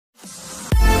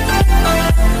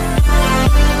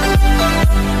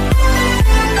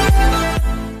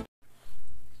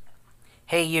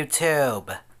Hey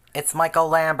YouTube, it's Michael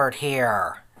Lambert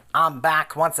here. I'm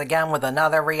back once again with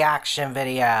another reaction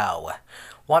video.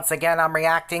 Once again, I'm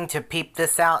reacting to Peep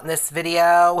This Out in this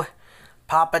video.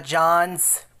 Papa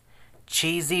John's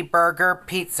Cheesy Burger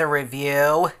Pizza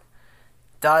Review.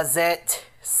 Does it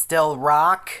still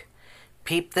rock?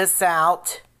 Peep This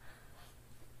Out.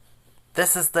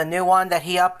 This is the new one that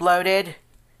he uploaded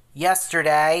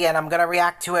yesterday, and I'm going to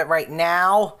react to it right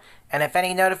now. And if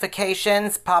any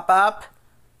notifications pop up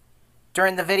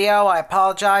during the video, I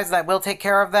apologize. I will take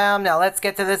care of them. Now let's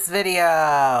get to this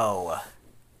video.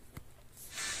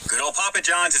 Good old Papa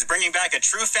John's is bringing back a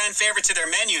true fan favorite to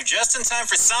their menu just in time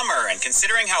for summer. And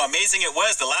considering how amazing it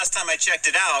was the last time I checked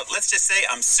it out, let's just say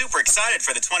I'm super excited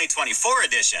for the 2024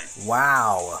 edition.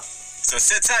 Wow. So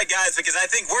sit tight, guys, because I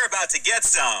think we're about to get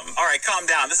some. All right, calm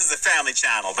down. This is a family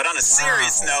channel. But on a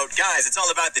serious note, guys, it's all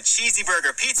about the Cheesy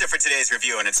Burger Pizza for today's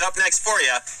review. And it's up next for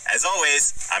you. As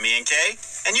always, I'm Ian K,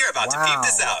 and you're about to peep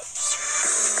this out.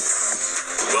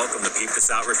 Welcome to Peep This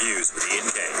Out Reviews with Ian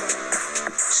K.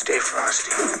 Stay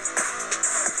frosty.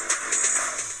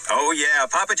 Oh yeah,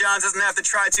 Papa John's doesn't have to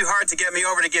try too hard to get me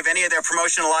over to give any of their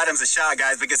promotional items a shot,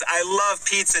 guys, because I love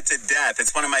pizza to death.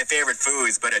 It's one of my favorite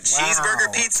foods, but a cheeseburger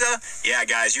pizza? Yeah,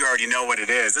 guys, you already know what it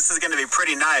is. This is going to be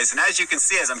pretty nice, and as you can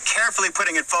see, as I'm carefully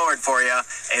putting it forward for you,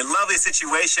 a lovely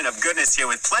situation of goodness here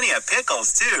with plenty of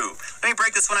pickles, too. Let me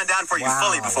break this one down for you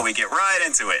fully before we get right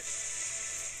into it.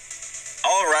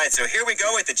 All right, so here we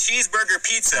go with the cheeseburger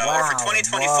pizza, or for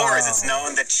 2024 as it's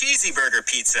known, the Cheesy Burger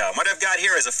Pizza. What I've got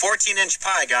here is a 14-inch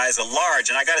pie, guys, a large,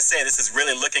 and I gotta say, this is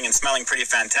really looking and smelling pretty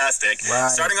fantastic.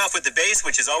 Starting off with the base,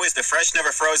 which is always the fresh,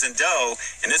 never frozen dough.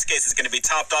 In this case, it's gonna be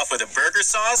topped off with a burger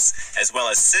sauce, as well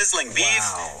as sizzling beef,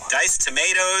 diced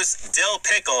tomatoes, dill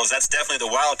pickles, that's definitely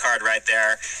the wild card right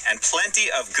there, and plenty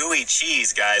of gooey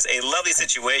cheese, guys. A lovely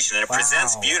situation, and it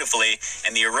presents beautifully,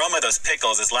 and the aroma of those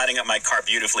pickles is lighting up my car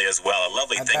beautifully as well.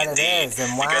 Lovely thing indeed.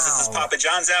 Because this is Papa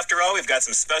John's after all, we've got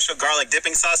some special garlic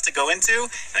dipping sauce to go into.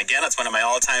 And again, it's one of my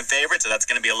all-time favorites, so that's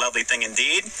going to be a lovely thing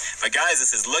indeed. But guys,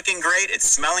 this is looking great. It's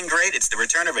smelling great. It's the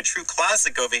return of a true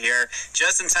classic over here,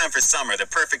 just in time for summer, the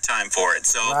perfect time for it.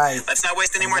 So let's not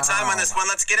waste any more time on this one.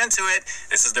 Let's get into it.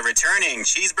 This is the returning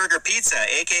cheeseburger pizza,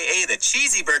 aka the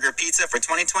Cheesy Burger Pizza for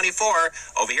 2024,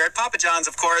 over here at Papa John's,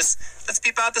 of course. Let's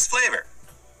peep out this flavor.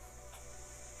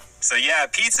 So yeah,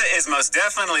 pizza is most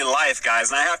definitely life, guys,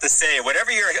 and I have to say,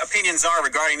 whatever your opinions are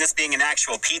regarding this being an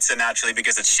actual pizza, naturally,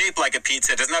 because it's shaped like a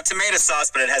pizza, it doesn't have tomato sauce,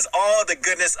 but it has all the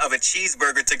goodness of a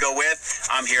cheeseburger to go with.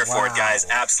 I'm here for it, guys,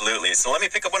 absolutely. So let me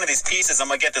pick up one of these pieces, I'm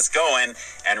gonna get this going,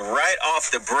 and right off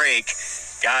the break,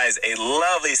 guys, a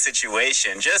lovely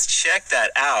situation. Just check that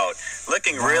out.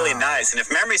 Looking really nice. And if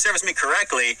memory serves me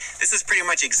correctly, this is pretty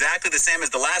much exactly the same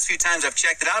as the last few times I've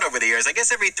checked it out over the years. I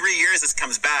guess every 3 years this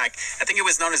comes back. I think it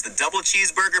was known as the double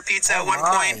cheeseburger pizza at one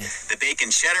point. The bacon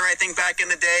cheddar, I think, back in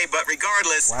the day. But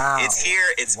regardless, it's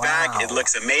here, it's back. It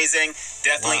looks amazing.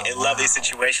 Definitely a lovely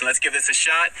situation. Let's give this a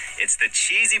shot. It's the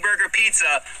Cheesy Burger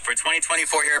Pizza for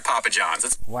 2024 here at Papa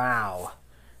John's. Wow.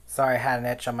 Sorry, I had an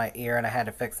itch on my ear and I had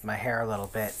to fix my hair a little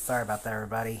bit. Sorry about that,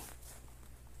 everybody.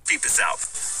 Peep this out.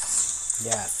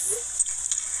 Yes.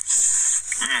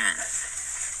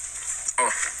 Oh.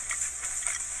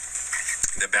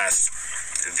 The best.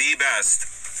 The best.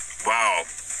 Wow.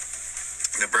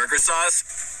 The burger sauce,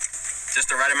 just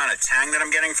the right amount of tang that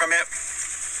I'm getting from it.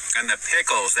 And the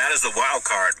pickles, that is the wild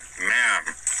card.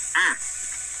 Man.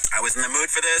 I was in the mood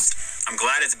for this. I'm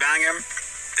glad it's banging.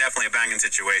 Definitely a banging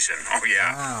situation. Oh,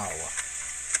 yeah. Wow.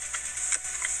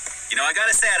 You know, I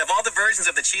gotta say, out of all the versions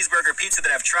of the cheeseburger pizza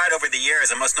that I've tried over the years,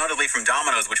 and most notably from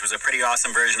Domino's, which was a pretty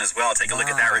awesome version as well, take a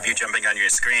look at that review jumping on your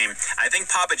screen, I think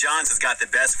Papa John's has got the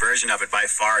best version of it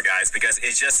by far, guys, because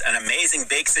it's just an amazing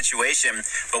baked situation,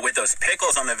 but with those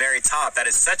pickles on the very top, that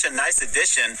is such a nice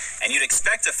addition, and you'd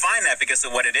expect to find that because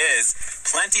of what it is.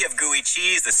 Plenty of gooey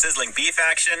cheese, the sizzling beef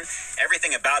action,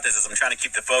 everything about this, as I'm trying to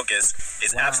keep the focus,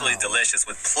 is absolutely delicious,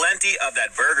 with plenty of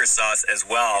that burger sauce as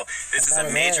well. This is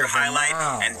a major highlight,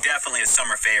 and definitely a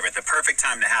summer favorite. The perfect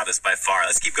time to have this by far.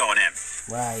 Let's keep going in.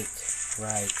 Right.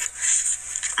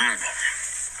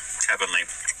 Heavenly.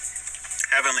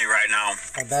 Heavenly right now.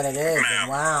 I bet it is. Man.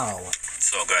 Wow.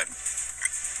 So good.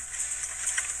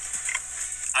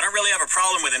 I don't really have a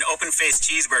problem with an open-faced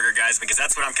cheeseburger, guys, because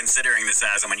that's what I'm considering this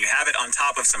as. And when you have it on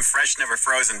top of some fresh, never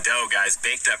frozen dough, guys,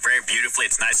 baked up very beautifully,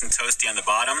 it's nice and toasty on the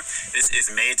bottom. This is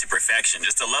made to perfection.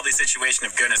 Just a lovely situation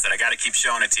of goodness that I got to keep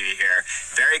showing it to you here.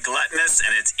 Very gluttonous,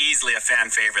 and it's easily a fan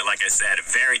favorite, like I said.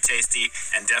 Very tasty,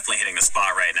 and definitely hitting the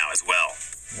spot right now as well.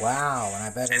 Wow, and I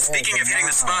bet it And is. speaking of hitting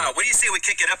the spot, what do you say we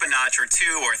kick it up a notch or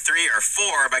 2 or 3 or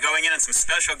 4 by going in on some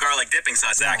special garlic dipping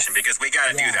sauce action? Because we got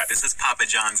to do that. This is Papa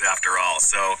John's after all.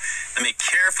 So let me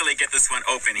carefully get this one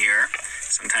open here.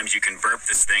 Sometimes you can burp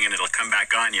this thing and it'll come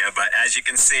back on you. But as you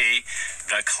can see,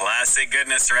 the classic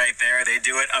goodness right there. They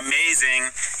do it amazing.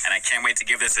 And I can't wait to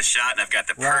give this a shot. And I've got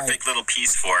the perfect little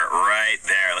piece for it right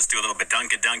there. Let's do a little bit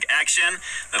dunk-a-dunk action.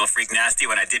 Little freak nasty.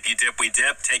 When I dip, you dip, we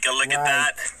dip. Take a look at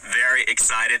that. Very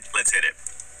excited. Let's hit it.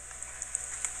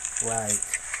 Right.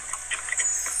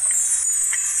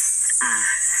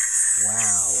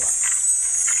 Wow.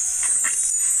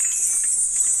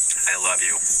 I love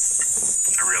you.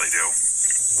 I really do.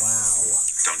 Wow.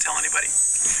 Don't tell anybody.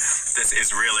 This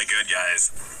is really good,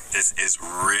 guys. This is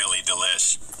really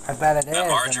delish. I bet it is. That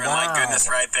margarine-like goodness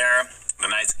right there. The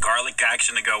nice garlic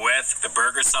action to go with. The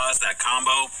burger sauce, that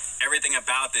combo. Everything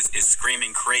about this is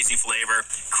screaming crazy flavor.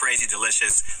 Crazy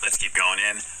delicious. Let's keep going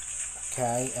in.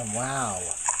 Okay, and wow.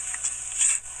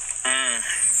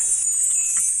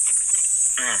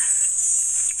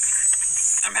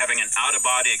 I'm having an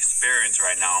out-of-body experience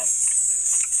right now,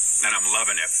 and I'm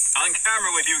loving it. On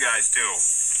camera with you guys, too.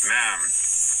 Man,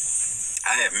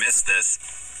 I have missed this.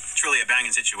 Truly a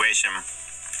banging situation.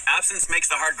 Absence makes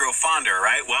the heart grow fonder,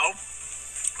 right? Well,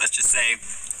 let's just say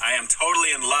I am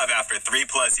totally in love after 3+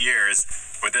 years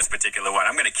with this particular one.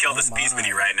 I'm going to kill this piece with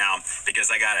you right now because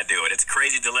I got to do it. It's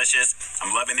crazy delicious.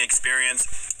 I'm loving the experience.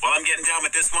 While I'm getting down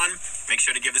with this one, make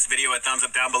sure to give this video a thumbs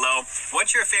up down below.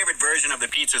 What's your favorite version of the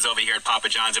pizzas over here at Papa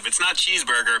John's? If it's not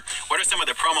cheeseburger, what are some of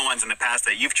the promo ones in the past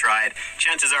that you've tried?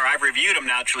 Chances are I've reviewed them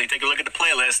naturally. Take a look at the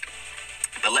playlist.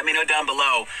 But let me know down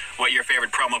below what your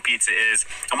favorite promo pizza is.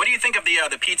 And what do you think of the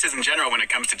pizzas in general when it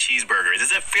comes to cheeseburgers?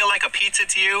 Does it feel like a pizza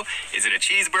to you? Is it a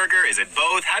cheeseburger? Is it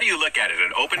both? How do you look at it?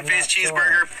 An open-faced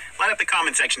cheeseburger? Light up the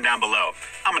comment section down below.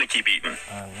 I'm going to keep eating.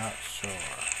 I'm not sure.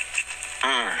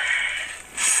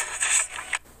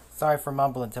 Sorry for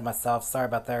mumbling to myself. Sorry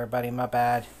about that, everybody. My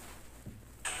bad.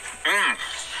 Oh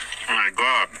my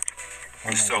God.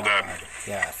 It's so good.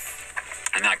 Yes.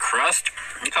 And that crust,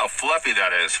 look how fluffy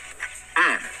that is.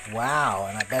 Wow,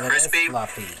 and I bet Crispy. it is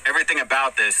fluffy. Everything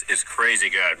about this is crazy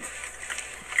good.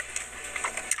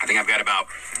 I think I've got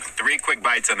about 3 quick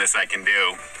bites on this I can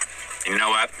do. And you know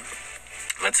what?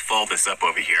 Let's fold this up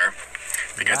over here.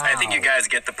 Because I think you guys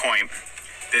get the point.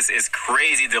 This is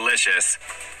crazy delicious.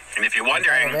 And if you're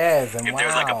wondering if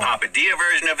there's like a papadilla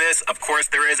version of this, of course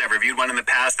there is. I've reviewed one in the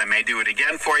past. I may do it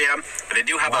again for you. But they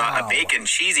do have a bacon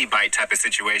cheesy bite type of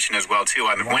situation as well, too,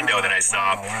 on the window that I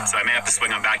saw. So I may have to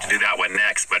swing on back to do that one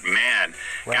next. But man,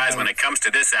 guys, when it comes to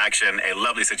this action, a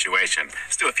lovely situation.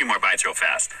 Let's do a few more bites real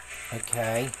fast.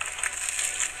 Okay.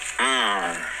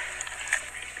 Oh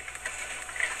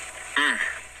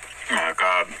my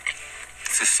God.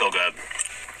 This is so good.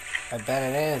 I bet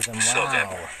it is, and wow. So good.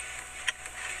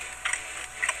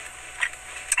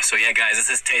 So yeah, guys, this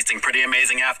is tasting pretty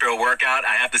amazing after a workout.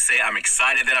 I have to say I'm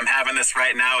excited that I'm having this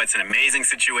right now. It's an amazing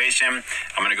situation.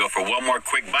 I'm going to go for one more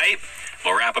quick bite.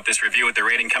 We'll wrap up this review with the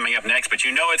rating coming up next, but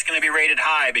you know it's going to be rated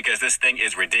high because this thing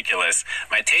is ridiculous.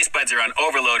 My taste buds are on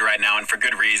overload right now, and for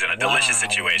good reason. A delicious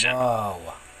situation.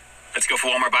 Whoa. Let's go for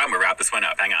one more bite and we'll wrap this one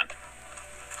up. Hang on.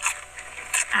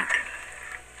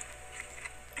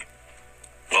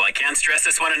 Well, I can't stress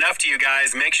this one enough to you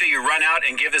guys. Make sure you run out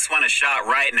and give this one a shot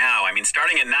right now. I mean,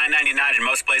 starting at $9.99 in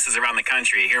most places around the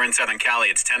country. Here in Southern Cali,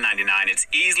 it's $10.99. It's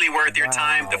easily worth your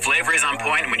time. The flavor is on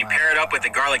point. And when you pair it up with the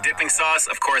garlic dipping sauce,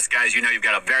 of course, guys, you know you've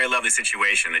got a very lovely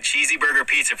situation. The cheesy burger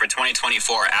pizza for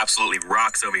 2024 absolutely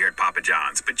rocks over here at Papa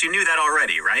John's. But you knew that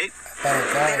already, right?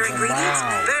 Better ingredients,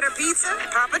 better pizza,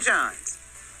 Papa John's.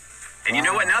 And you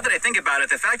know what? Now that I think about it,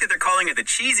 the fact that they're calling it the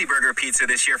cheesy burger pizza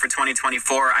this year for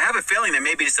 2024, I have a feeling there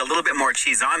may be just a little bit more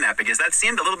cheese on that because that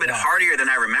seemed a little bit heartier than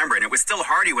I remember. And it was still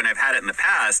hearty when I've had it in the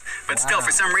past. But still, for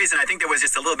some reason, I think there was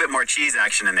just a little bit more cheese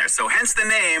action in there. So hence the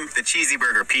name, the cheesy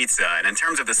burger pizza. And in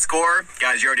terms of the score,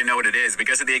 guys, you already know what it is.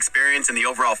 Because of the experience and the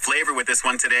overall flavor with this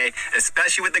one today,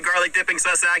 especially with the garlic dipping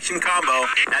sauce action combo,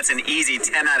 that's an easy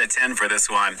 10 out of 10 for this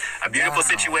one. A beautiful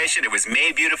situation. It was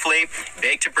made beautifully,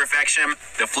 baked to perfection.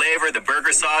 The flavor, the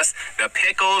burger sauce, the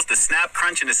pickles, the snap,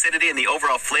 crunch, and acidity, and the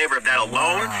overall flavor of that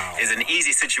alone is an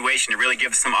easy situation to really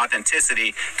give some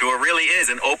authenticity to what really is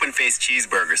an open-faced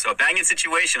cheeseburger. So a banging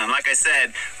situation, and like I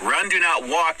said, run, do not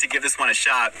walk to give this one a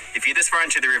shot. If you're this far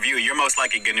into the review, you're most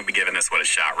likely going to be giving this one a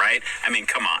shot, right? I mean,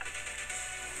 come on.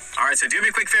 All right, so do me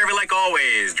a quick favor like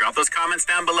always. Drop those comments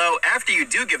down below after you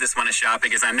do give this one a shot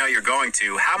because I know you're going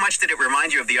to. How much did it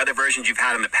remind you of the other versions you've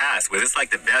had in the past? Was this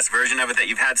like the best version of it that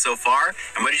you've had so far?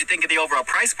 And what did you think of the overall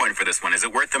price point for this one? Is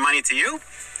it worth the money to you?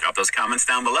 Drop those comments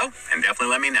down below and definitely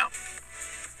let me know.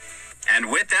 And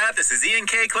with that, this is Ian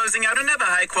K closing out another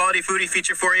high-quality foodie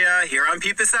feature for you here on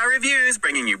Peep This Out Reviews,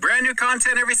 bringing you brand new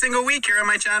content every single week here on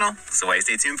my channel. So why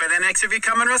stay tuned for the next review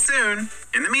coming real soon.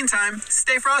 In the meantime,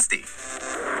 stay frosty.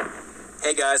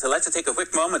 Hey guys, I'd like to take a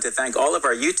quick moment to thank all of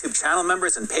our YouTube channel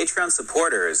members and Patreon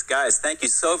supporters. Guys, thank you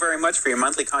so very much for your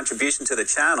monthly contribution to the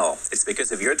channel. It's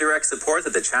because of your direct support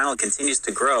that the channel continues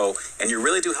to grow, and you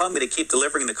really do help me to keep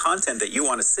delivering the content that you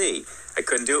want to see. I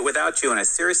couldn't do it without you, and I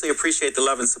seriously appreciate the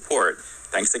love and support.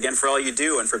 Thanks again for all you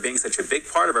do and for being such a big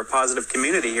part of our positive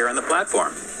community here on the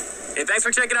platform. Hey, thanks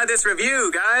for checking out this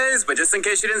review, guys. But just in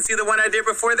case you didn't see the one I did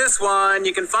before this one,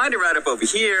 you can find it right up over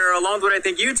here, along with what I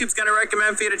think YouTube's going to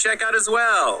recommend for you to check out as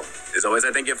well. As always,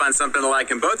 I think you'll find something to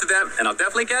like in both of them, and I'll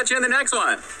definitely catch you in the next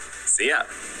one. See ya.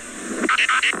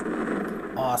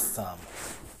 Awesome.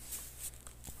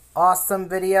 Awesome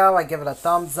video. I give it a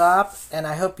thumbs up, and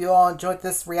I hope you all enjoyed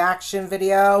this reaction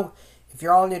video. If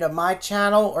you're all new to my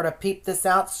channel or to Peep This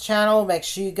Out's channel, make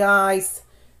sure you guys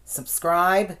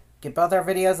subscribe. Give both our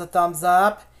videos a thumbs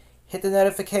up. Hit the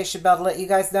notification bell to let you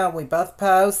guys know when we both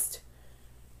post.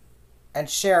 And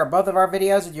share both of our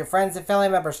videos with your friends and family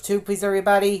members too, please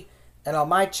everybody. And on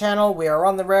my channel, we are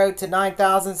on the road to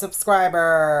 9,000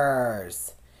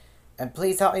 subscribers. And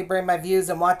please help me bring my views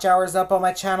and watch hours up on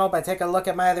my channel by taking a look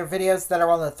at my other videos that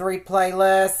are on the 3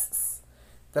 playlists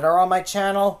that are on my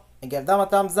channel. And give them a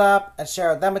thumbs up and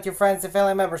share them with your friends and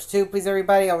family members too, please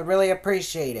everybody. I would really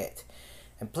appreciate it.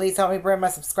 And please help me bring my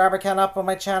subscriber count up on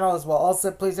my channel as well. Also,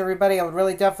 please everybody, I would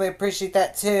really definitely appreciate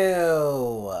that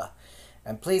too.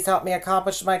 And please help me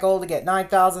accomplish my goal to get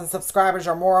 9,000 subscribers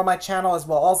or more on my channel as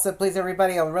well. Also, please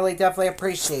everybody, I would really definitely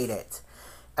appreciate it.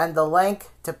 And the link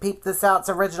to Peep This Out's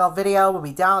original video will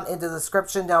be down in the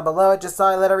description down below, just so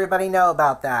I let everybody know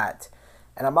about that.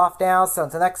 And I'm off now, so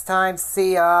until next time,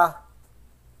 see ya.